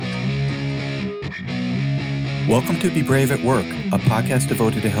Welcome to Be Brave at Work, a podcast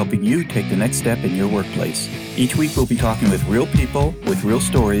devoted to helping you take the next step in your workplace. Each week we'll be talking with real people with real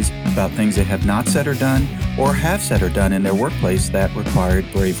stories about things they have not said or done, or have said or done in their workplace that required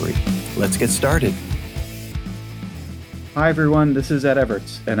bravery. Let's get started. Hi everyone, this is Ed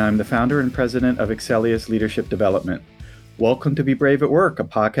Everts, and I'm the founder and president of Excellius Leadership Development. Welcome to Be Brave at Work, a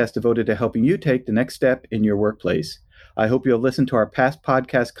podcast devoted to helping you take the next step in your workplace. I hope you'll listen to our past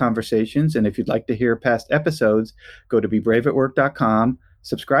podcast conversations, and if you'd like to hear past episodes, go to bebraveatwork.com,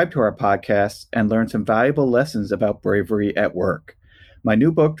 subscribe to our podcasts, and learn some valuable lessons about bravery at work. My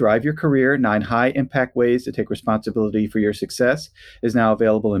new book, Drive Your Career, 9 High-Impact Ways to Take Responsibility for Your Success, is now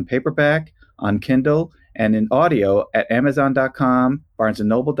available in paperback, on Kindle, and in audio at Amazon.com,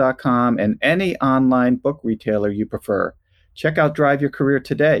 BarnesandNoble.com, and any online book retailer you prefer. Check out Drive Your Career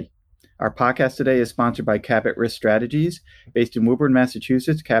today. Our podcast today is sponsored by Cabot Risk Strategies. Based in Woburn,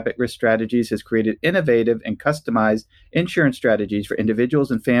 Massachusetts, Cabot Risk Strategies has created innovative and customized insurance strategies for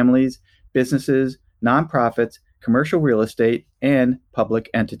individuals and families, businesses, nonprofits, commercial real estate, and public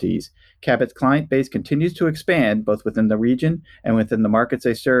entities. Cabot's client base continues to expand both within the region and within the markets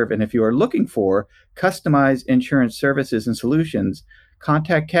they serve. And if you are looking for customized insurance services and solutions,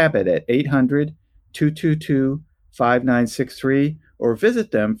 contact Cabot at 800-222-5963 or visit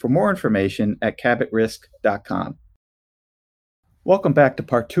them for more information at cabotrisk.com. Welcome back to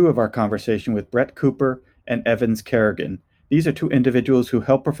part 2 of our conversation with Brett Cooper and Evans Kerrigan. These are 2 individuals who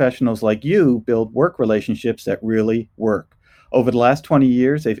help professionals like you build work relationships that really work. Over the last 20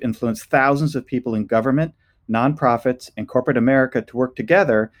 years, they've influenced thousands of people in government, nonprofits, and corporate America to work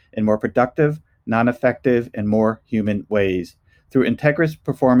together in more productive, non-effective, and more human ways. Through Integris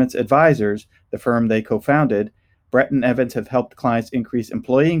Performance Advisors, the firm they co-founded, Brett and Evans have helped clients increase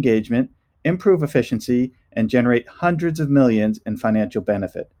employee engagement, improve efficiency, and generate hundreds of millions in financial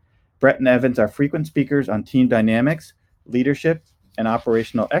benefit. Brett and Evans are frequent speakers on team dynamics, leadership, and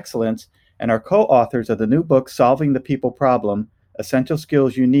operational excellence, and are co-authors of the new book, Solving the People Problem, Essential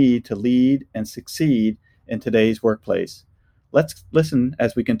Skills You Need to Lead and Succeed in Today's Workplace. Let's listen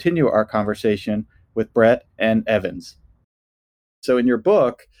as we continue our conversation with Brett and Evans. So in your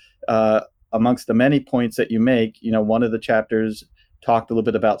book, amongst the many points that you make, one of the chapters talked a little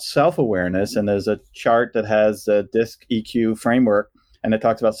bit about self-awareness, and there's a chart that has a DISC EQ framework, and it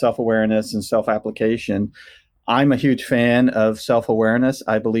talks about self-awareness and self-application. I'm a huge fan of self-awareness.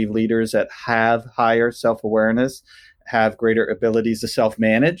 I believe leaders that have higher self-awareness have greater abilities to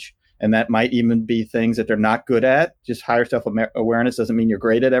self-manage, and that might even be things that they're not good at. Just higher self-awareness doesn't mean you're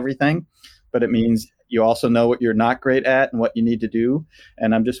great at everything, but it means you also know what you're not great at and what you need to do.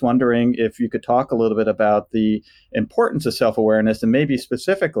 And I'm just wondering if you could talk a little bit about the importance of self-awareness, and maybe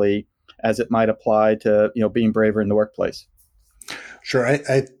specifically as it might apply to, being braver in the workplace. Sure.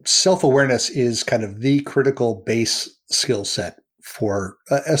 Self-awareness is kind of the critical base skill set for,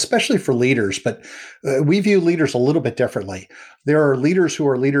 especially for leaders, but we view leaders a little bit differently. There are leaders who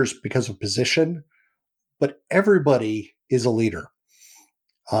are leaders because of position, but everybody is a leader.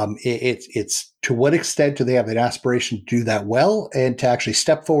 It's to what extent do they have an aspiration to do that well and to actually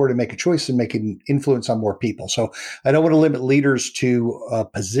step forward and make a choice and make an influence on more people. So I don't want to limit leaders to a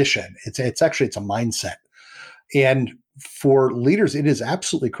position. It's a mindset. And for leaders, it is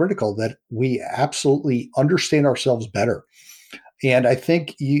absolutely critical that we absolutely understand ourselves better. And I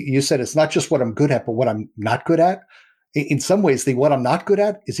think you said it's not just what I'm good at, but what I'm not good at. In some ways, what I'm not good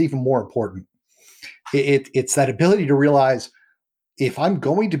at is even more important. It's that ability to realize, if I'm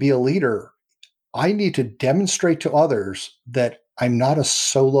going to be a leader, I need to demonstrate to others that I'm not a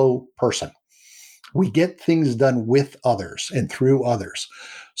solo person. We get things done with others and through others.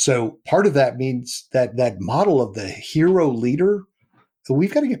 So part of that means that model of the hero leader,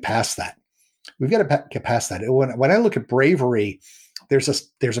 we've got to get past that. We've got to get past that. When I look at bravery, there's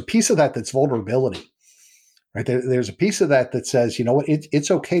a piece of that that's vulnerability, right? There's a piece of that that says,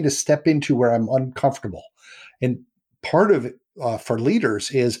 it's okay to step into where I'm uncomfortable. And part of it, for leaders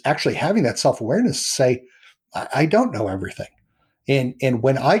is actually having that self-awareness to say, I don't know everything. And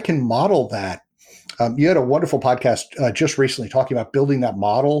when I can model that, you had a wonderful podcast just recently talking about building that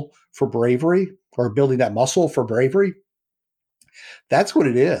model for bravery, or building that muscle for bravery. That's what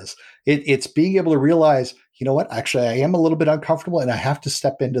it is. It's being able to realize, actually I am a little bit uncomfortable and I have to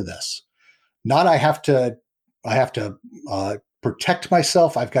step into this. Not I have to protect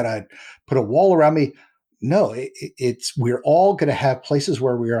myself. I've got to put a wall around me. No, we're all going to have places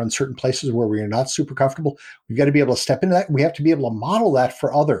where we are in certain places where we are not super comfortable. We've got to be able to step into that. We have to be able to model that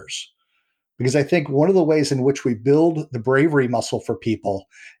for others. Because I think one of the ways in which we build the bravery muscle for people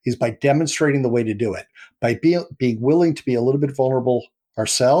is by demonstrating the way to do it, by being willing to be a little bit vulnerable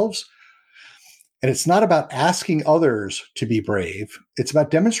ourselves. And it's not about asking others to be brave. It's about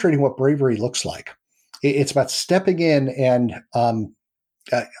demonstrating what bravery looks like. It's about stepping in and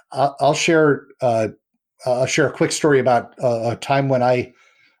I'll share a quick story about a time when I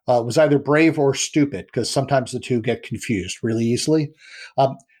was either brave or stupid, because sometimes the two get confused really easily.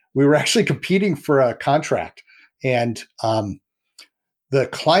 We were actually competing for a contract, and the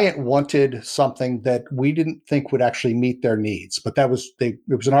client wanted something that we didn't think would actually meet their needs. But it was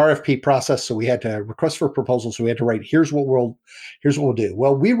an RFP process, so we had to request for proposals. So we had to write, here's what we'll do.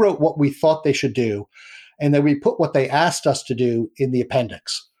 Well, we wrote what we thought they should do, and then we put what they asked us to do in the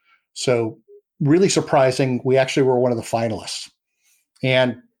appendix. So really surprising, we actually were one of the finalists.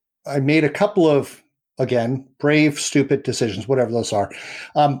 And I made a couple of, again, brave, stupid decisions, whatever those are.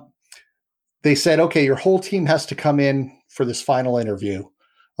 They said, okay, your whole team has to come in for this final interview,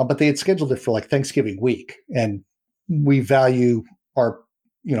 but they had scheduled it for like Thanksgiving week. And we value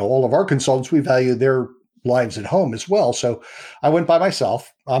all of our consultants, we value their lives at home as well. So I went by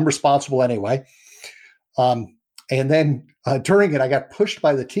myself. I'm responsible anyway. And then during it, I got pushed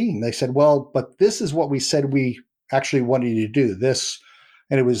by the team. They said, well, but this is what we said we actually wanted you to do. This,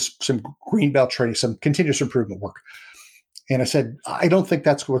 and it was some green belt training, some continuous improvement work. And I said, I don't think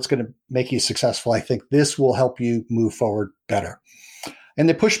that's what's going to make you successful. I think this will help you move forward better. And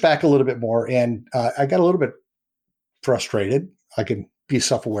they pushed back a little bit more. And I got a little bit frustrated. I can be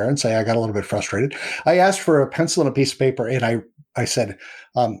self-aware and say I got a little bit frustrated. I asked for a pencil and a piece of paper. And I said,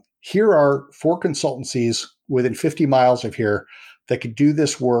 here are 4 consultancies within 50 miles of here that could do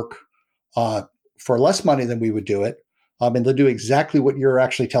this work for less money than we would do it. And they'll do exactly what you're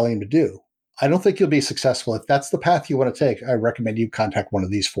actually telling them to do. I don't think you'll be successful. If that's the path you want to take, I recommend you contact one of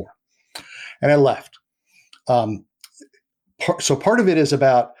these 4. And I left. So part of it is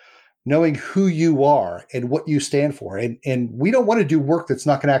about knowing who you are and what you stand for. And we don't want to do work that's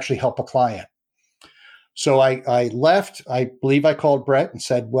not going to actually help a client. So I left. I believe I called Brett and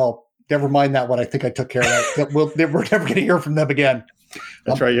said, well, never mind that one. I think I took care of that. We're never going to hear from them again.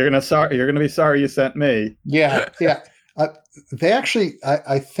 That's right. You're going to be sorry you sent me. Yeah. They actually,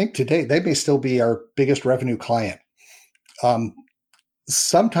 I think today, they may still be our biggest revenue client.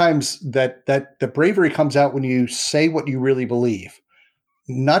 Sometimes that the bravery comes out when you say what you really believe,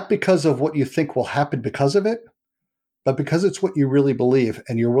 not because of what you think will happen because of it, but because it's what you really believe.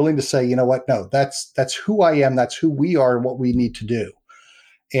 And you're willing to say, you know what? No, that's who I am. That's who we are and what we need to do.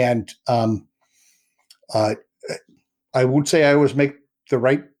 And I would say I always make the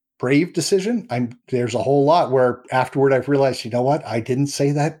right brave decision. There's a whole lot where afterward I've realized, you know what? I didn't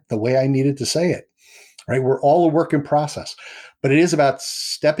say that the way I needed to say it, right? We're all a work in process, but it is about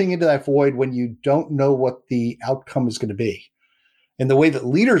stepping into that void when you don't know what the outcome is going to be. And the way that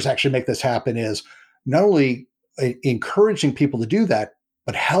leaders actually make this happen is not only encouraging people to do that,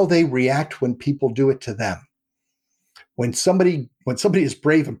 but how they react when people do it to them. When somebody is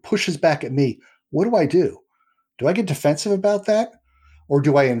brave and pushes back at me, what do? Do I get defensive about that? Or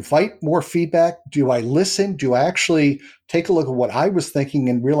do I invite more feedback? Do I listen? Do I actually take a look at what I was thinking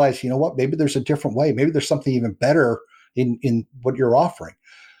and realize, you know what, maybe there's a different way. Maybe there's something even better in what you're offering.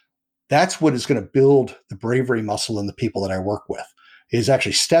 That's what is going to build the bravery muscle in the people that I work with, is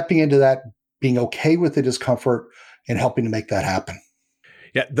actually stepping into that, being okay with the discomfort and helping to make that happen.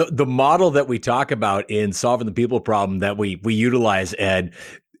 Yeah, the model that we talk about in Solving the People Problem that we utilize, Ed,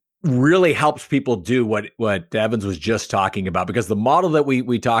 really helps people do what Evans was just talking about, because the model that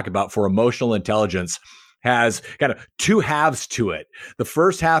we talk about for emotional intelligence has kind of 2 halves to it. The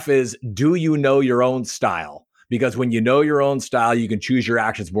first half is, do you know your own style? Because when you know your own style, you can choose your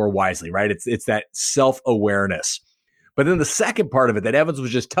actions more wisely, right? It's that self-awareness. But then the second part of it that Evans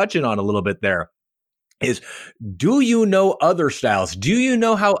was just touching on a little bit there is, do you know other styles? Do you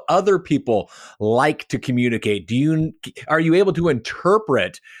know how other people like to communicate? Are you able to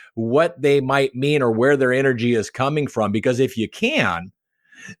interpret what they might mean or where their energy is coming from? Because if you can,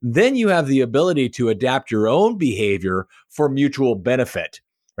 then you have the ability to adapt your own behavior for mutual benefit,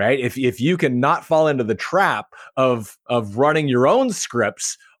 right? If you can not fall into the trap of running your own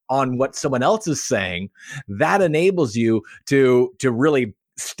scripts on what someone else is saying, that enables you to really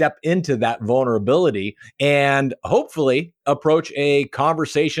step into that vulnerability and hopefully approach a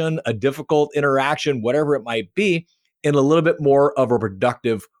conversation, a difficult interaction, whatever it might be, in a little bit more of a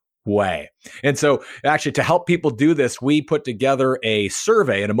productive way. And so actually, to help people do this, we put together a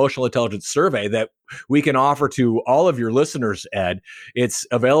survey, an emotional intelligence survey that we can offer to all of your listeners, Ed. It's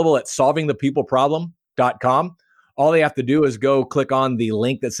available at solvingthepeopleproblem.com. All they have to do is go click on the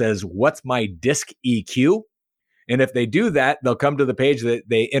link that says, "What's my DISC EQ?" And if they do that, they'll come to the page that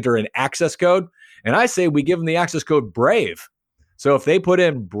they enter an access code. And I say we give them the access code BRAVE. So if they put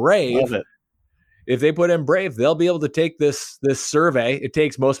in BRAVE, if they put in Brave, they'll be able to take this survey. It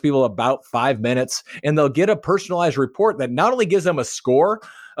takes most people about 5 minutes, and they'll get a personalized report that not only gives them a score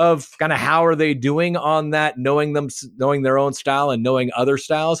of kind of how are they doing on that, knowing their own style and knowing other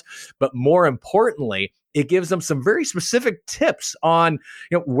styles, but more importantly, it gives them some very specific tips on,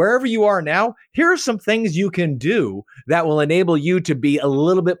 wherever you are now, here are some things you can do that will enable you to be a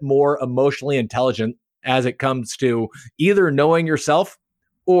little bit more emotionally intelligent as it comes to either knowing yourself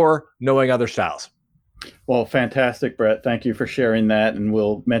or knowing other styles. Well, fantastic, Brett. Thank you for sharing that. And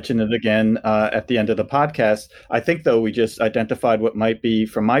we'll mention it again at the end of the podcast. I think, though, we just identified what might be,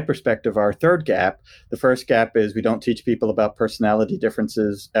 from my perspective, our third gap. The first gap is we don't teach people about personality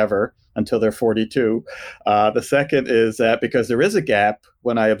differences ever until they're 42. The second is that because there is a gap,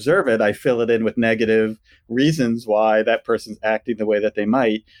 when I observe it, I fill it in with negative reasons why that person's acting the way that they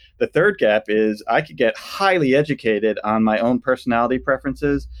might. The third gap is I could get highly educated on my own personality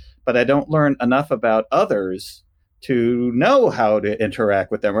preferences, but I don't learn enough about others to know how to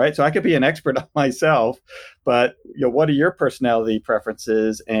interact with them, right? So I could be an expert on myself, but what are your personality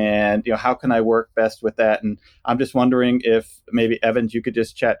preferences, and how can I work best with that? And I'm just wondering if maybe, Evans, you could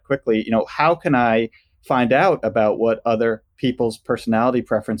just chat quickly, how can I find out about what other people's personality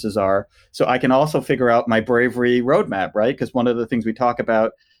preferences are so I can also figure out my bravery roadmap, right? Because one of the things we talk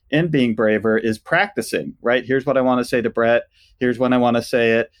about in being braver is practicing, right? Here's what I want to say to Brett. Here's when I want to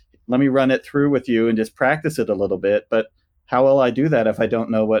say it. Let me run it through with you and just practice it a little bit. But how will I do that if I don't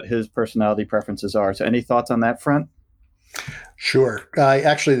know what his personality preferences are? So any thoughts on that front? Sure.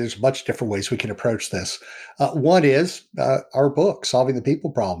 Actually, there's much different ways we can approach this. One is our book, Solving the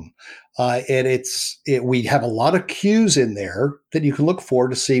People Problem. And we have a lot of cues in there that you can look for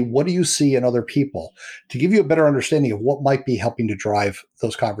to see what do you see in other people to give you a better understanding of what might be helping to drive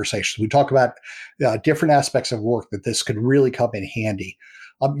those conversations. We talk about different aspects of work that this could really come in handy.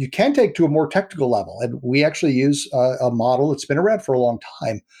 You can take to a more technical level, and we actually use a model that's been around for a long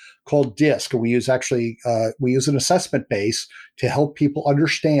time called DISC. And we use an assessment base to help people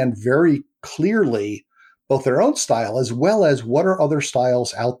understand very clearly both their own style as well as what are other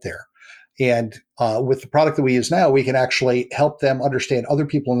styles out there. And with the product that we use now, we can actually help them understand other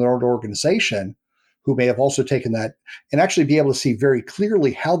people in their own organization who may have also taken that and actually be able to see very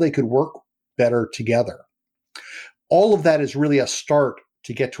clearly how they could work better together. All of that is really a start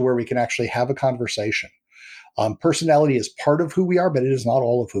to get to where we can actually have a conversation. Personality is part of who we are, but it is not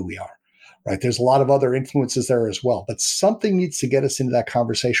all of who we are, right? There's a lot of other influences there as well, but something needs to get us into that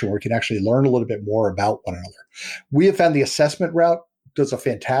conversation where we can actually learn a little bit more about one another. We have found the assessment route does a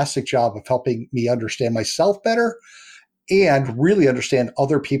fantastic job of helping me understand myself better and really understand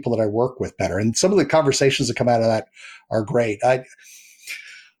other people that I work with better. And some of the conversations that come out of that are great. I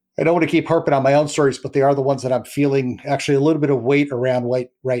don't want to keep harping on my own stories, but they are the ones that I'm feeling actually a little bit of weight around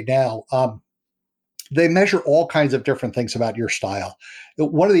right now. They measure all kinds of different things about your style.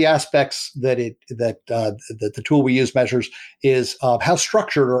 One of the aspects that the tool we use measures is how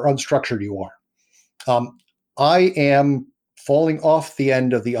structured or unstructured you are. I am falling off the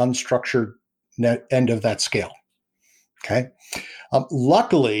end of the unstructured end of that scale. Okay.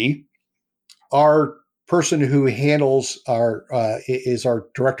 Luckily, our person who handles is our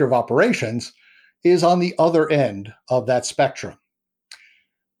director of operations is on the other end of that spectrum.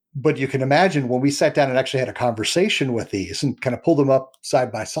 But you can imagine when we sat down and actually had a conversation with these and kind of pulled them up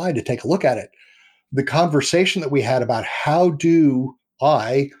side by side to take a look at it, the conversation that we had about how do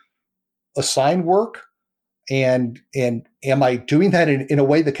I assign work and am I doing that in a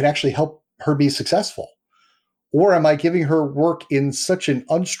way that can actually help her be successful? Or am I giving her work in such an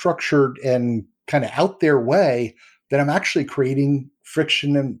unstructured and kind of out there way that I'm actually creating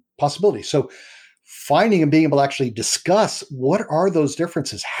friction and possibility? So finding and being able to actually discuss what are those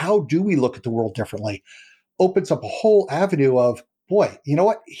differences, how do we look at the world differently, opens up a whole avenue of, boy, you know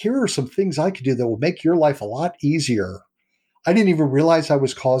what? Here are some things I could do that will make your life a lot easier. I didn't even realize I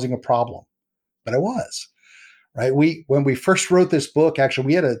was causing a problem, but I was, right? When we first wrote this book, actually,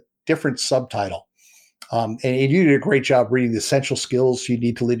 we had a different subtitle. And you did a great job reading the essential skills you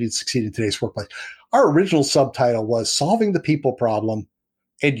need to lead and succeed in today's workplace. Our original subtitle was Solving the People Problem,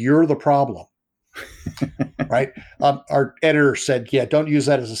 and You're the Problem. Right? Our editor said, yeah, don't use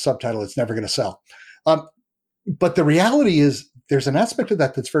that as a subtitle. It's never going to sell. But the reality is there's an aspect of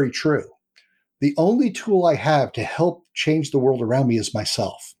that that's very true. The only tool I have to help change the world around me is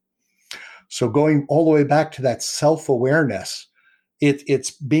myself. So going all the way back to that self-awareness,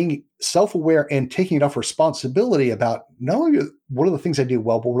 it's being self-aware and taking enough responsibility about not only what are the things I do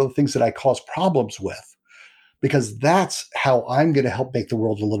well, but what are the things that I cause problems with, because that's how I'm going to help make the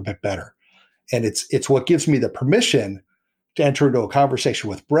world a little bit better. And it's what gives me the permission to enter into a conversation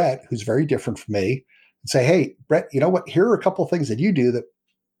with Brett, who's very different from me, and say, hey, Brett, you know what? Here are a couple of things that you do that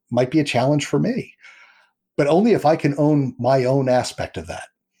might be a challenge for me, but only if I can own my own aspect of that.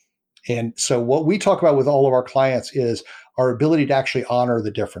 And so what we talk about with all of our clients is our ability to actually honor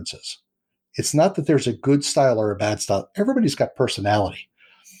the differences. It's not that there's a good style or a bad style. Everybody's got personality.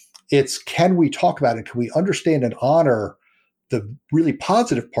 It's, can we talk about it? Can we understand and honor the really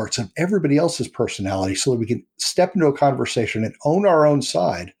positive parts of everybody else's personality so that we can step into a conversation and own our own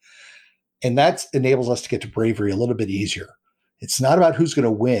side? And that enables us to get to bravery a little bit easier. It's not about who's going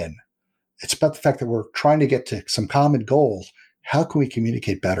to win. It's about the fact that we're trying to get to some common goals. How can we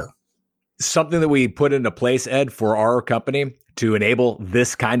communicate better? Something that we put into place, Ed, for our company to enable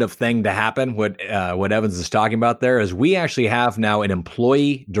this kind of thing to happen, what Evans is talking about there, is we actually have now an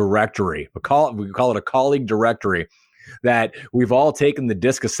employee directory. We call it a colleague directory, that we've all taken the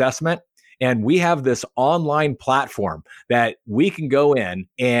DISC assessment, and we have this online platform that we can go in,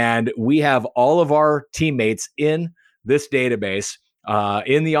 and we have all of our teammates in this database.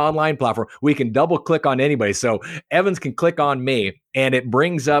 In the online platform, we can double click on anybody. So Evans can click on me, and it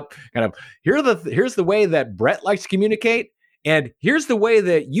brings up kind of, here's the way that Brett likes to communicate, and here's the way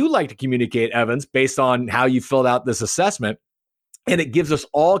that you like to communicate, Evans, based on how you filled out this assessment. And it gives us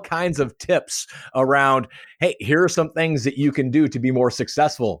all kinds of tips around, hey, here are some things that you can do to be more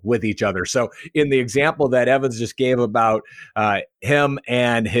successful with each other. So in the example that Evans just gave about him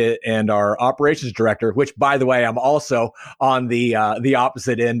and our operations director, which, by the way, I'm also on the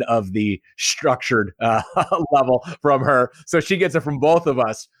opposite end of the structured level from her. So she gets it from both of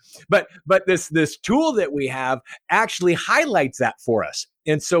us. But this tool that we have actually highlights that for us.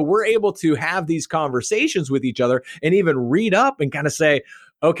 And so we're able to have these conversations with each other and even read up and kind of say,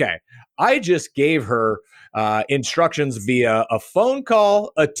 okay, I just gave her instructions via a phone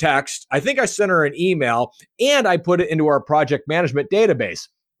call, a text. I think I sent her an email, and I put it into our project management database.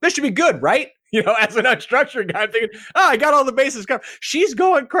 This should be good, right? You know, as an unstructured guy, I'm thinking, I got all the bases covered. She's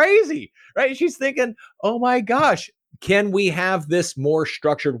going crazy, right? She's thinking, oh my gosh, can we have this more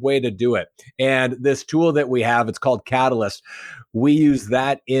structured way to do it? And this tool that we have, it's called Catalyst. We use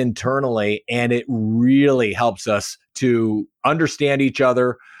that internally, and it really helps us to understand each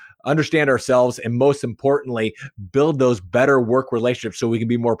other, understand ourselves, and most importantly, build those better work relationships so we can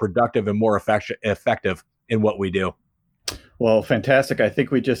be more productive and more effective in what we do. Well, fantastic. I think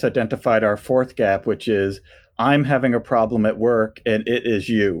we just identified our fourth gap, which is I'm having a problem at work and it is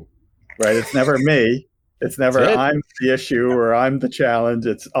you, right? It's never me. It's never I'm the issue or I'm the challenge.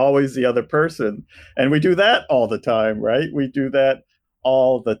 It's always the other person. And we do that all the time, right? We do that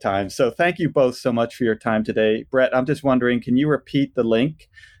all the time. So thank you both so much for your time today. Brett, I'm just wondering, can you repeat the link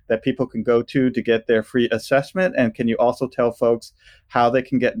that people can go to get their free assessment? And can you also tell folks how they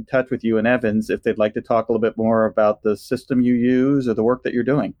can get in touch with you and Evans if they'd like to talk a little bit more about the system you use or the work that you're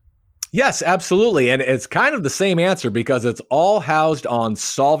doing? Yes, absolutely. And it's kind of the same answer because it's all housed on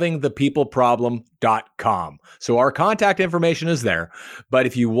solvingthepeopleproblem.com. So our contact information is there. But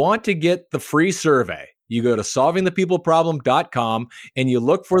if you want to get the free survey, you go to solvingthepeopleproblem.com and you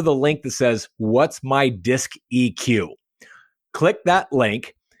look for the link that says, what's my DISC EQ? Click that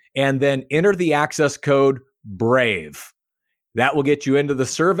link and then enter the access code BRAVE. That will get you into the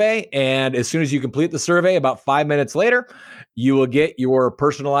survey. And as soon as you complete the survey, about 5 minutes later, you will get your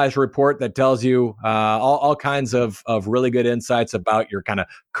personalized report that tells you all kinds of really good insights about your kind of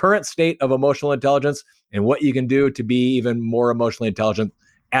current state of emotional intelligence and what you can do to be even more emotionally intelligent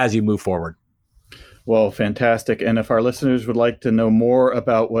as you move forward. Well, fantastic. And if our listeners would like to know more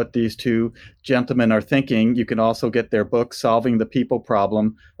about what these two gentlemen are thinking, you can also get their book, Solving the People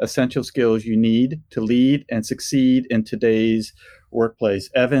Problem, Essential Skills You Need to Lead and Succeed in Today's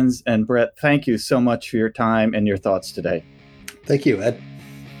Workplace. Evans and Brett, thank you so much for your time and your thoughts today. Thank you, Ed.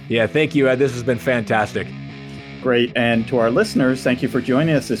 Yeah, thank you, Ed. This has been fantastic. Great. And to our listeners, thank you for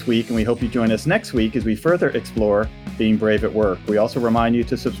joining us this week. And we hope you join us next week as we further explore being brave at work. We also remind you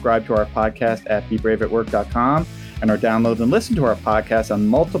to subscribe to our podcast at bebraveatwork.com and or download and listen to our podcast on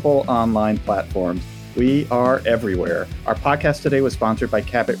multiple online platforms. We are everywhere. Our podcast today was sponsored by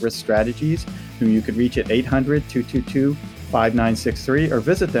Cabot Risk Strategies, whom you can reach at 800-222-5963 or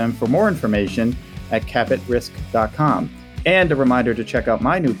visit them for more information at cabotrisk.com. And a reminder to check out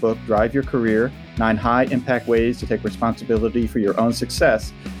my new book, Drive Your Career, 9 High-Impact Ways to Take Responsibility for Your Own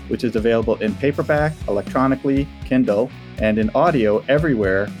Success, which is available in paperback, electronically, Kindle, and in audio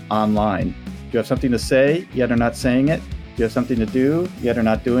everywhere online. Do you have something to say, yet are not saying it? Do you have something to do, yet are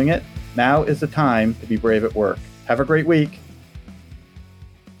not doing it? Now is the time to be brave at work. Have a great week.